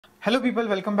Hello people,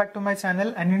 welcome back to my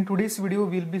channel, and in today's video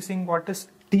we'll be seeing what is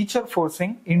teacher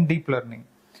forcing in deep learning.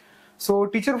 So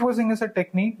teacher forcing is a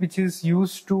technique which is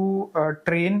used to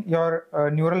train your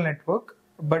neural network,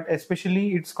 but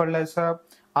especially it's called as a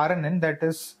RNN, that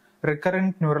is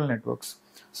recurrent neural networks.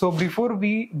 So before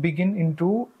we begin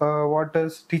into what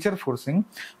is teacher forcing,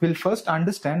 we'll first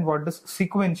understand what is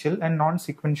sequential and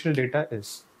non-sequential data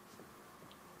is.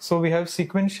 So we have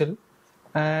sequential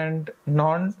and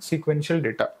non-sequential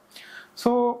data.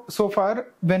 So far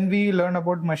when we learn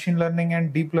about machine learning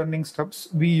and deep learning stuffs,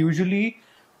 we usually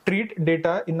treat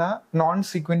data in a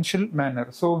non-sequential manner.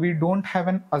 So we don't have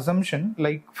an assumption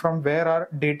like from where our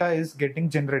data is getting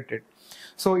generated.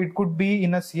 So it could be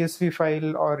in a CSV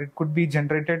file, or it could be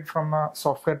generated from a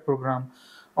software program,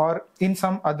 or in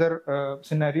some other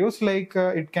scenarios like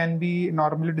it can be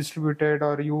normally distributed,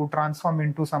 or you transform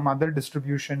into some other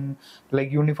distribution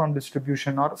like uniform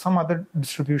distribution or some other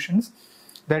distributions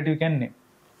that you can name.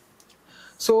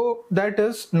 So that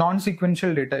is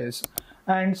non-sequential data is.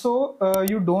 And so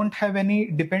you don't have any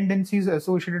dependencies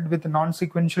associated with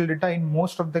non-sequential data in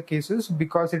most of the cases,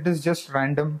 because it is just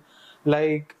random.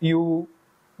 Like you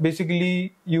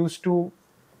basically used to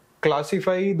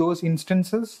classify those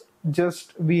instances,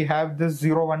 just we have this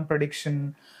 0-1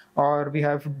 prediction, or we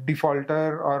have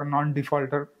defaulter or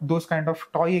non-defaulter. Those kind of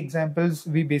toy examples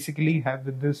we basically have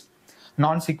with this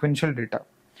non-sequential data.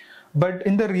 But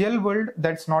in the real world,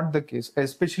 that's not the case,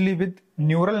 especially with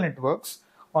neural networks,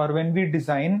 or when we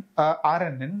design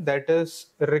RNN, that is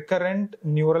recurrent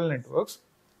neural networks.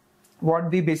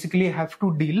 What we basically have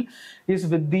to deal is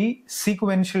with the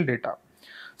sequential data.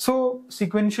 So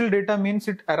sequential data means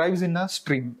it arrives in a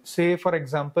stream. Say, for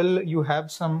example, you have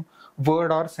some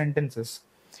word or sentences.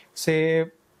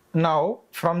 Say now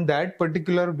from that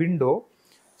particular window,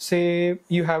 say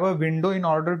you have a window in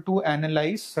order to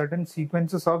analyze certain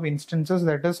sequences of instances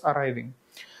that is arriving.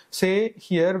 Say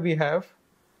here we have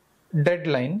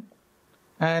deadline,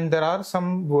 and there are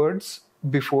some words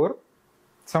before,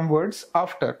 some words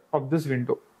after of this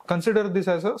window. Consider this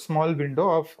as a small window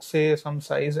of say some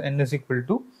size n is equal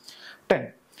to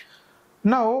 10.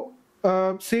 Now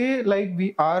say like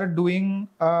we are doing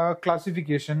a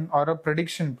classification or a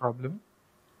prediction problem,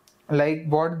 like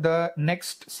what the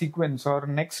next sequence or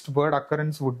next word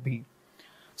occurrence would be.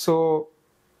 So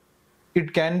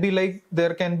it can be like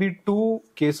there can be two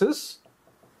cases,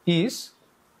 is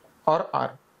or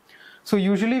are. So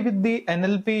usually with the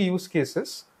NLP use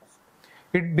cases,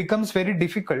 it becomes very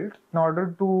difficult in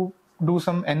order to do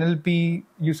some NLP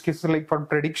use cases like for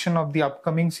prediction of the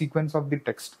upcoming sequence of the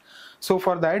text. So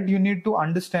for that you need to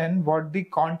understand what the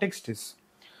context is.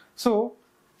 So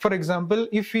for example,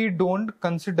 if we don't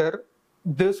consider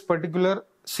this particular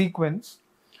sequence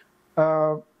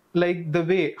like the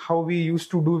way how we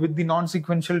used to do with the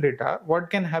non-sequential data, what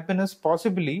can happen is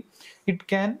possibly it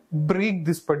can break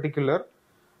this particular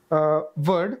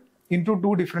word into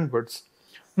two different words.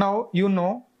 Now you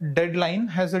know deadline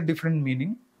has a different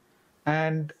meaning,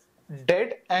 and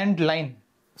dead and line.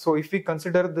 So if we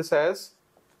consider this as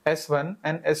S1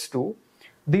 and S2,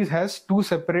 these has two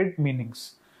separate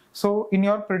meanings. So in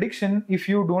your prediction, if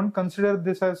you don't consider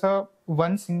this as a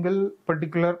one single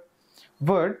particular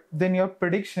word, then your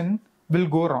prediction will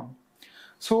go wrong.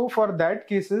 So for that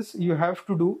cases, you have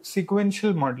to do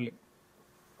sequential modeling.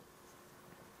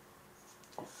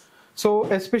 So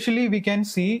especially we can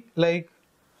see like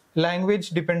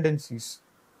language dependencies,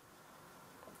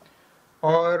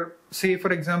 or say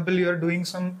for example you are doing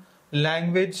some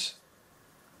language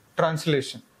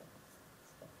translation.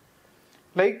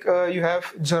 Like you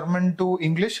have German to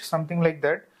English, something like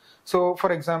that. So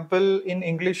for example, in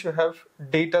English you have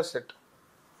data set.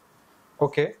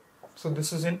 Okay, so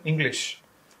this is in English.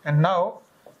 And now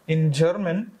in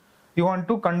German, you want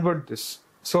to convert this.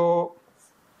 So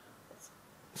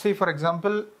say for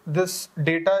example, this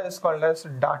data is called as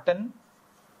Daten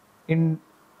in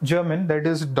German, that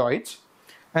is Deutsch.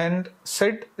 And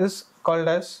set is called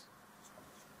as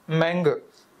Menge.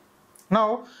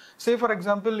 Now, say for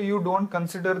example, you don't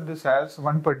consider this as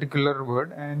one particular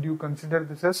word and you consider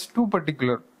this as two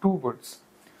words.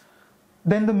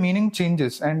 Then the meaning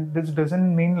changes, and this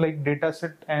doesn't mean like data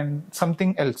set and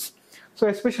something else. So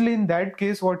especially in that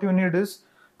case, what you need is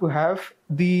to have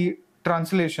the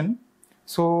translation.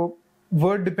 So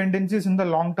word dependencies in the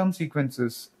long-term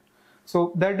sequences.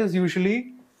 So that is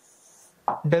usually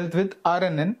dealt with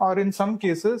RNN, or in some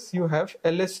cases you have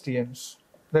LSTMs,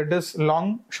 that is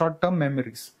long short-term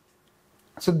memories.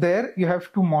 So there you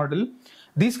have to model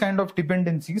these kind of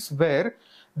dependencies where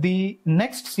the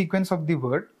next sequence of the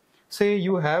word, say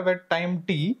you have at time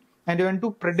t and you want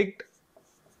to predict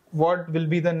what will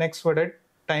be the next word at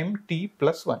time t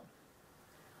plus 1.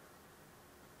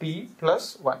 t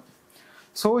plus 1.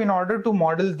 So in order to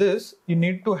model this, you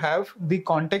need to have the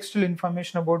contextual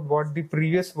information about what the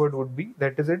previous word would be,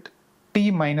 that is at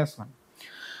t minus 1.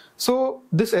 So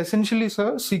this essentially is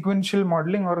a sequential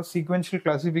modeling or a sequential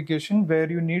classification where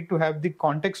you need to have the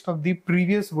context of the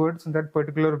previous words in that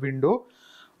particular window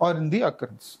or in the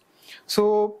occurrence.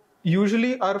 So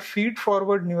usually our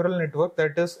feed-forward neural network,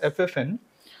 that is FFN,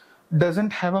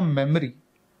 doesn't have a memory.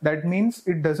 That means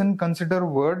it doesn't consider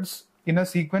words in a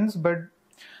sequence, but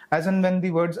as and when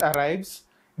the words arrives,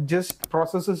 it just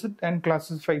processes it and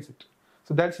classifies it.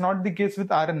 So that's not the case with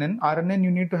RNN. RNN,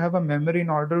 you need to have a memory in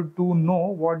order to know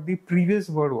what the previous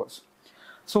word was.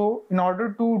 So in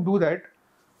order to do that,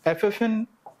 FFN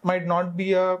might not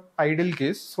be a ideal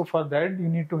case. So for that, you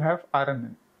need to have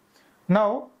RNN.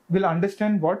 Now we'll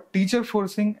understand what teacher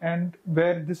forcing and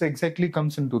where this exactly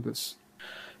comes into this.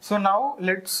 So now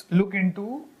let's look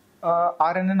into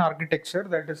RNN architecture,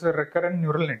 that is a recurrent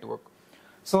neural network.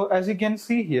 So as you can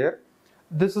see here,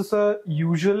 this is a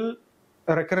usual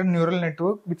recurrent neural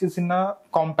network which is in a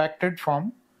compacted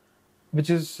form, which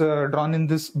is drawn in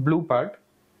this blue part.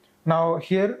 Now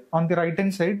here on the right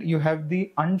hand side, you have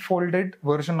the unfolded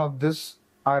version of this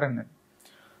RNN.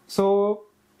 So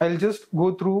I'll just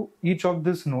go through each of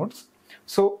these nodes.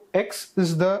 So X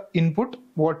is the input,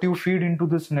 what you feed into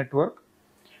this network.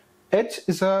 H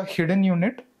is a hidden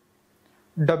unit.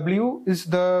 W is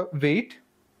the weight.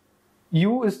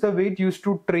 U is the weight used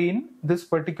to train this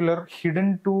particular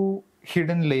hidden to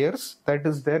hidden layers that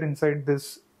is there inside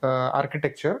this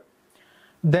architecture.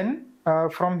 Then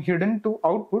from hidden to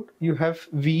output, you have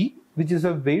V, which is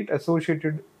a weight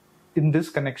associated in this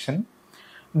connection.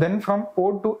 Then from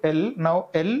O to L, now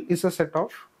L is a set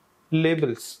of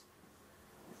labels.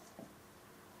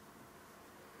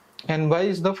 And Y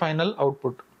is the final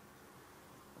output.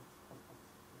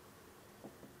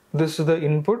 This is the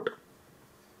input,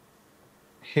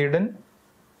 hidden.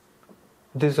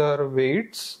 These are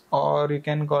weights, or you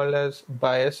can call as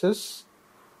biases,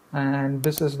 and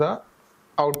this is the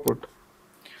output.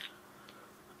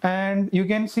 And you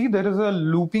can see there is a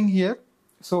looping here.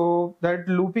 So that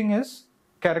looping is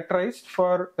characterized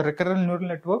for recurrent neural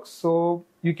networks. So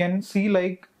you can see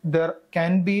like there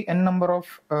can be n number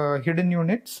of hidden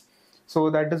units. So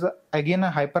that is again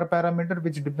a hyperparameter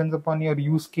which depends upon your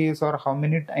use case or how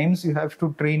many times you have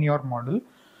to train your model.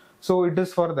 So it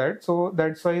is for that. So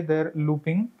that's why their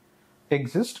looping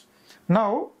exists.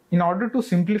 Now, in order to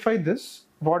simplify this,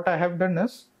 what I have done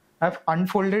is I've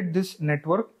unfolded this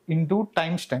network into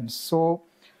timestamps. So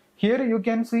here you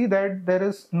can see that there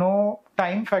is no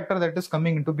time factor that is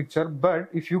coming into picture. But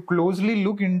if you closely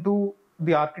look into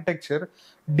the architecture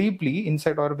deeply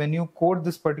inside, or when you code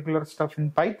this particular stuff in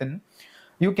Python,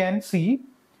 you can see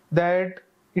that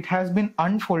it has been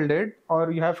unfolded,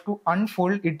 or you have to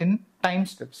unfold it in time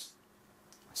steps.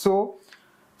 So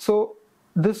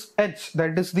this H,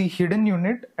 that is the hidden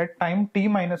unit at time t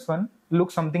minus 1,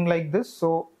 looks something like this.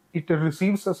 So it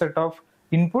receives a set of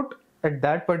input at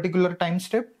that particular time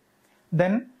step.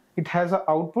 Then it has an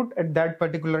output at that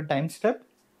particular time step.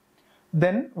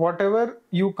 Then whatever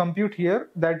you compute here,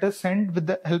 that is sent with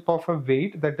the help of a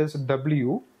weight, that is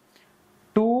W,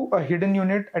 to a hidden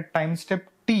unit at time step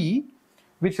t,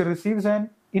 which receives an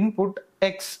input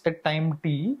X at time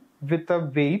t with a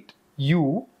weight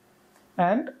U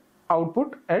and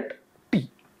output at t,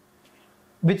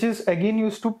 which is again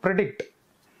used to predict.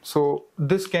 So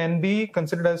this can be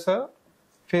considered as a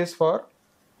phase for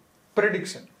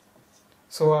prediction.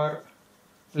 So our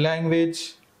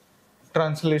language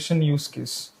translation use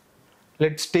case.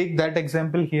 Let's take that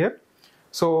example here.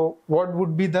 So what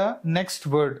would be the next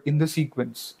word in the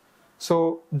sequence?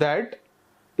 So that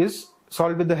is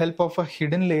solved with the help of a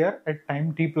hidden layer at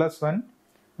time t plus 1,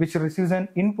 which receives an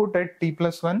input at t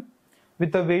plus 1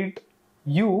 with a weight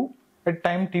U at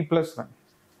time t plus 1.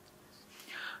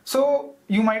 So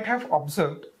you might have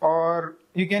observed, or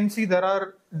you can see there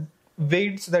are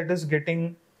weights that is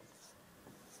getting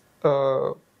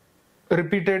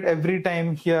repeated every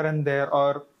time here and there,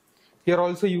 or here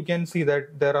also you can see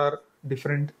that there are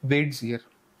different weights here.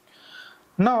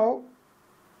 Now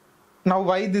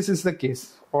why this is the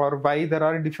case, or why there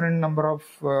are different number of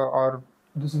or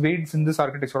these weights in this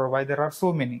architecture, or why there are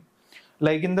so many.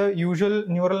 Like in the usual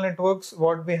neural networks,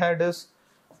 what we had is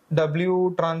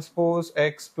W transpose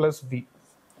X plus V.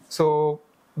 So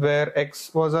where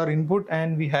X was our input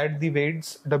and we had the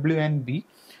weights W and V.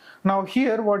 Now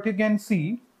here what you can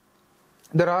see,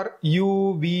 there are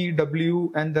U, V,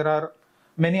 W, and there are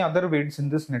many other weights in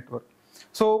this network.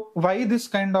 So why this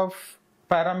kind of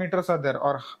parameters are there,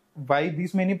 or why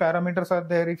these many parameters are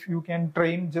there if you can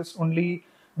train just only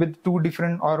with two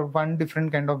different or one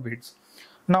different kind of weights?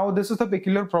 Now this is the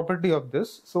peculiar property of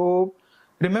this. So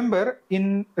remember,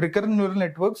 in recurrent neural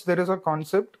networks there is a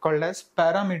concept called as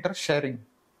parameter sharing.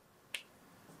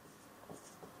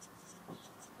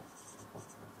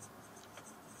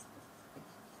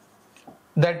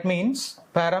 That means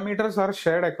parameters are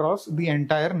shared across the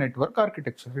entire network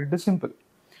architecture. It is simple.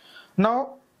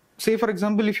 Now, say for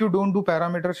example, if you don't do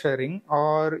parameter sharing,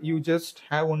 or you just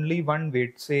have only one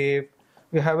weight, say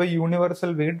you have a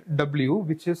universal weight W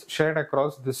which is shared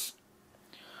across this.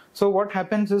 So what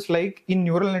happens is, like in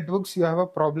neural networks, you have a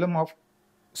problem of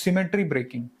symmetry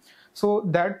breaking. So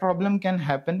that problem can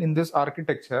happen in this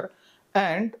architecture.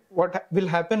 And what will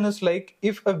happen is, like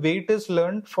if a weight is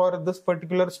learned for this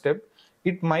particular step,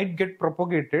 it might get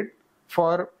propagated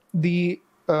for the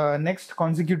next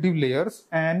consecutive layers.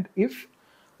 And if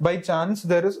by chance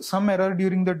there is some error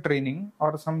during the training,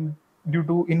 or some due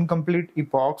to incomplete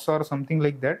epochs or something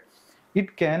like that,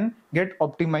 it can get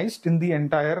optimized in the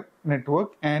entire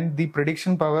network and the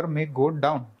prediction power may go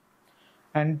down,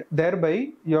 and thereby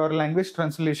your language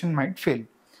translation might fail.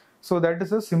 So that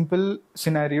is a simple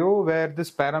scenario where this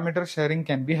parameter sharing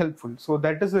can be helpful. So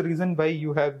that is the reason why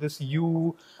you have this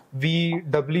U, V,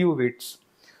 W weights.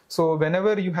 So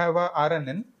whenever you have a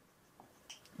RNN,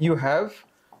 you have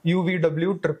U, V,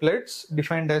 W triplets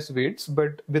defined as weights,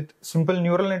 but with simple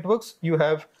neural networks, you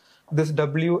have this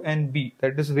W and B,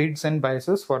 that is weights and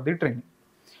biases for the training.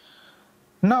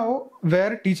 Now,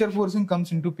 where teacher forcing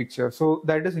comes into picture, so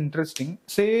that is interesting.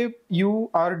 Say you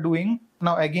are doing,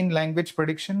 now again language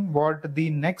prediction, what the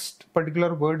next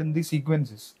particular word in the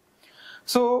sequence is.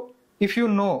 So if you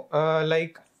know,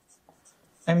 like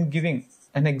I'm giving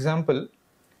an example.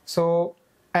 So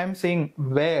I'm saying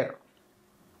where.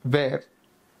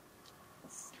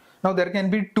 Now there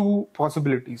can be two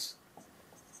possibilities,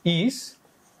 is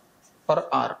or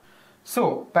are.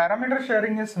 So parameter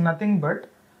sharing is nothing but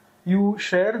you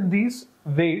share these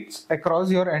weights across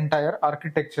your entire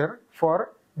architecture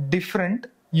for different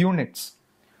units.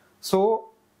 So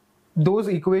those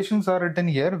equations are written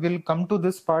here. We'll come to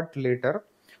this part later.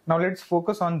 Now let's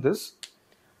focus on this.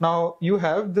 Now you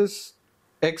have this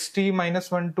xt minus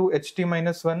 1 to ht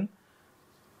minus 1.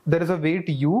 There is a weight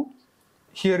u.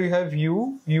 Here you have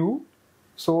u.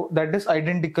 So that is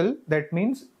identical. That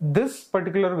means this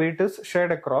particular weight is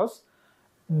shared across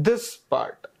this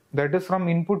part. That is from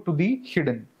input to the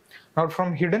hidden. Now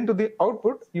from hidden to the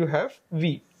output, you have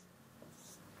V.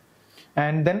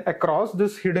 And then across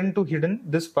this hidden to hidden,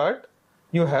 this part,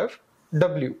 you have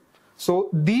W. So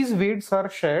these weights are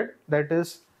shared, that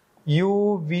is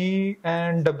U, V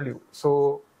and W.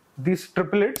 So these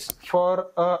triplets for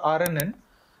RNN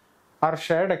are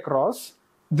shared across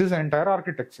this entire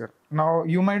architecture. Now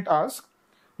you might ask,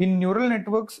 in neural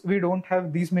networks, we don't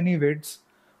have these many weights.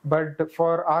 But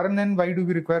for RNN, why do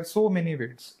we require so many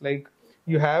weights? Like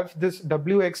you have this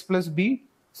Wx plus B.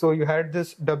 So you had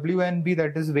this W and B,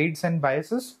 that is weights and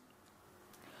biases.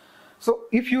 So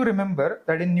if you remember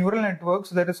that in neural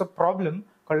networks, there is a problem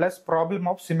called as problem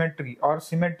of symmetry or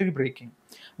symmetry breaking.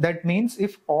 That means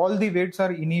if all the weights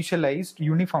are initialized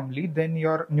uniformly, then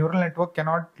your neural network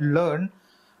cannot learn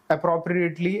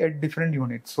appropriately at different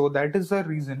units. So that is the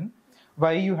reason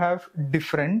why you have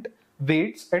different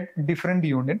weights at different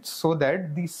units, so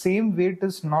that the same weight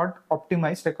is not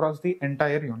optimized across the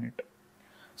entire unit.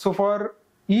 So for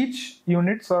each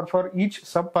units or for each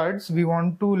subparts, we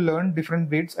want to learn different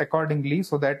weights accordingly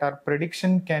so that our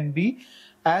prediction can be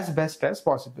as best as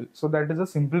possible. So that is a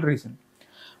simple reason.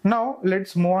 Now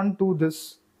let's move on to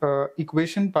this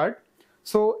equation part.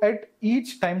 So at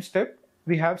each time step,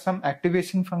 we have some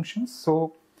activation functions.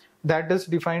 So that is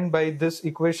defined by this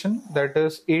equation, that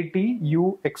is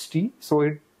ATUXT. So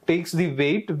it takes the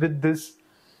weight with this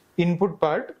input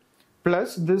part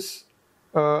plus this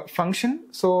function.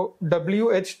 So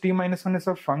WHT minus 1 is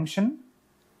a function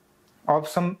of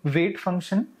some weight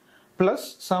function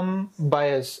plus some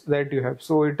bias that you have.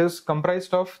 So it is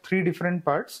comprised of three different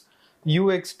parts,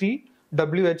 UXT,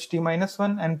 WHT minus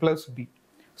 1 and plus B.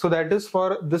 So that is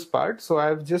for this part. So I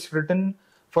have just written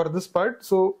for this part,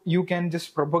 so you can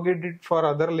just propagate it for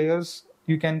other layers,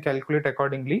 you can calculate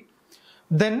accordingly.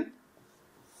 Then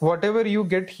whatever you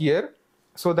get here,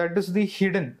 so that is the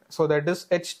hidden, so that is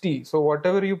HT. So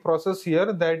whatever you process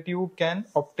here, that you can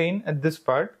obtain at this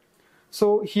part.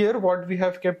 So here what we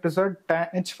have kept is a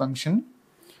tan function,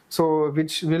 so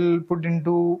which will put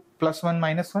into +1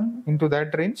 -1 into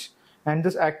that range. And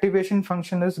this activation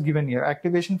function is given here.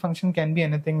 Activation function can be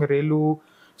anything, ReLU,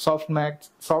 softmax.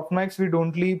 Softmax we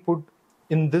don't really put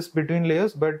in this between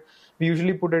layers, but we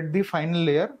usually put at the final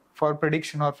layer for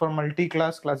prediction or for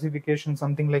multi-class classification,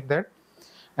 something like that.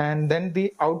 and then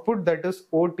the output, that is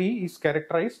OT, is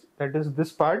characterized, that is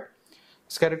this part,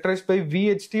 is characterized by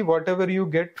VHT, whatever you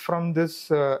get from this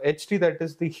HT, that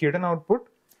is the hidden output,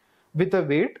 with a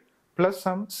weight plus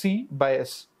some C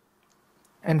bias.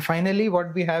 And finally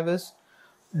what we have is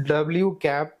W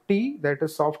cap T, that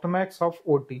is softmax of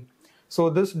OT. So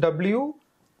this W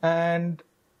and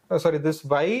this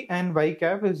Y and Y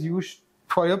cap is used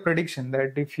for your prediction,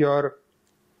 that if your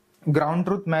ground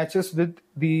truth matches with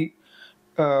the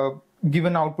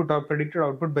given output or predicted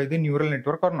output by the neural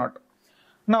network or not.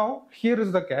 Now here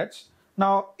is the catch.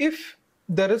 Now if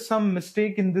there is some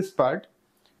mistake in this part,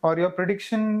 or your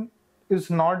prediction is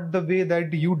not the way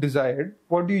that you desired,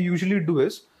 what you usually do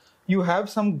is you have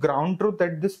some ground truth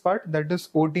at this part, that is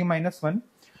OT minus 1.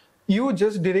 You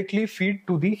just directly feed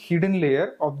to the hidden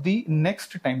layer of the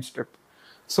next time step.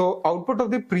 So output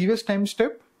of the previous time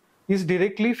step is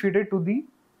directly fed to the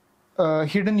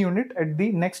hidden unit at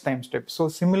the next time step. So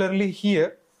similarly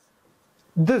here,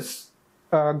 this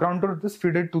ground truth is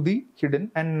fed to the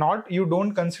hidden, and not, you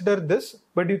don't consider this,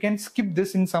 but you can skip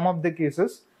this in some of the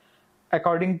cases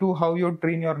according to how you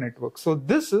train your network. So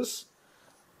this is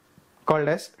called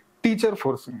as teacher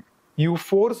forcing. You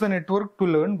force the network to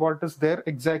learn what is there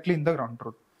exactly in the ground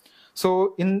truth.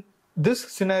 So in this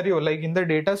scenario, like in the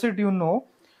dataset, you know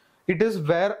it is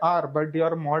where R, but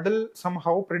your model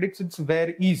somehow predicts it's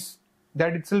where is.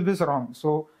 That itself is wrong.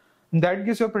 So in that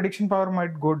case, your prediction power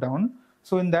might go down.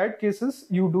 So in that cases,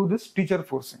 you do this teacher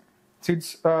forcing. So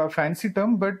it's a fancy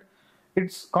term, but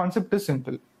its concept is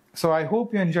simple. So I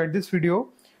hope you enjoyed this video.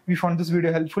 If you found this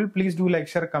video helpful, please do like,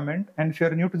 share, comment, and if you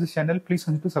are new to this channel, please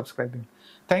consider subscribing.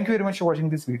 Thank you very much for watching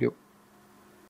this video.